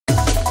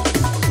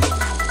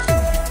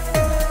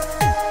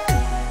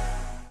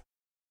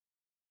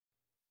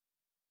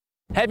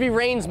Heavy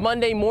rains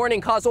Monday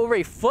morning caused over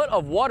a foot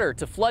of water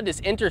to flood this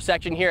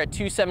intersection here at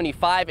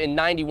 275 and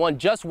 91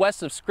 just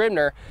west of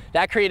Scribner.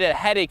 That created a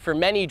headache for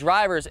many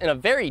drivers in a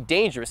very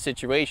dangerous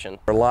situation.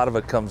 A lot of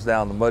it comes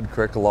down the Mud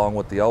Creek along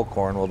with the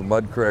Elkhorn. Well, the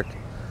Mud Creek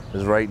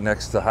is right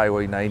next to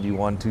Highway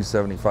 91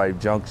 275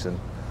 junction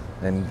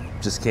and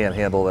just can't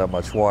handle that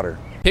much water.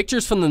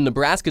 Pictures from the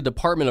Nebraska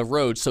Department of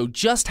Roads show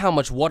just how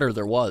much water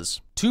there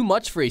was. Too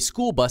much for a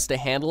school bus to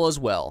handle as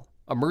well.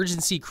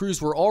 Emergency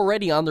crews were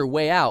already on their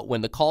way out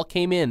when the call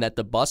came in that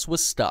the bus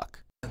was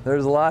stuck.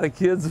 There's a lot of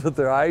kids with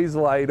their eyes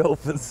wide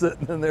open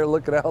sitting in there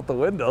looking out the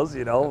windows,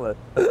 you know.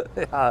 But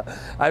yeah,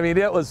 I mean,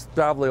 it was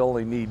probably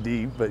only knee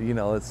deep, but you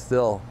know,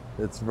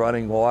 it's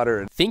running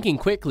water. Thinking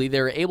quickly,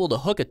 they were able to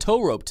hook a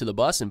tow rope to the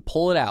bus and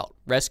pull it out,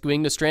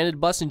 rescuing the stranded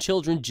bus and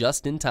children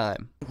just in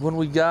time. When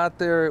we got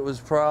there, it was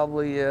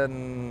probably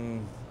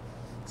in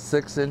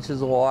 6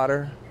 inches of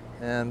water,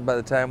 and by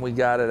the time we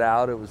got it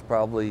out, it was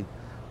probably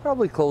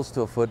close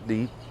to a foot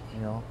deep, you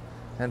know,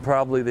 and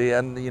probably the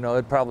end, you know,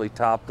 it probably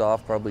topped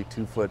off probably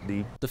 2 foot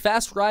deep. The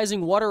fast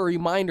rising water a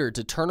reminder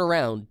to turn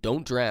around,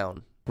 don't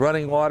drown.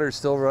 Running water is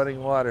still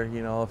running water,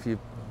 you know, if you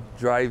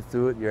drive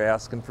through it, you're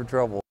asking for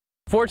trouble.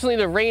 Fortunately,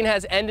 the rain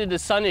has ended, the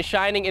sun is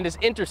shining, and this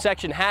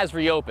intersection has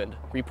reopened.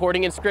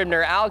 Reporting in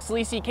Scribner, Alex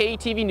Lisi,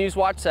 KETV News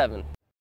Watch 7.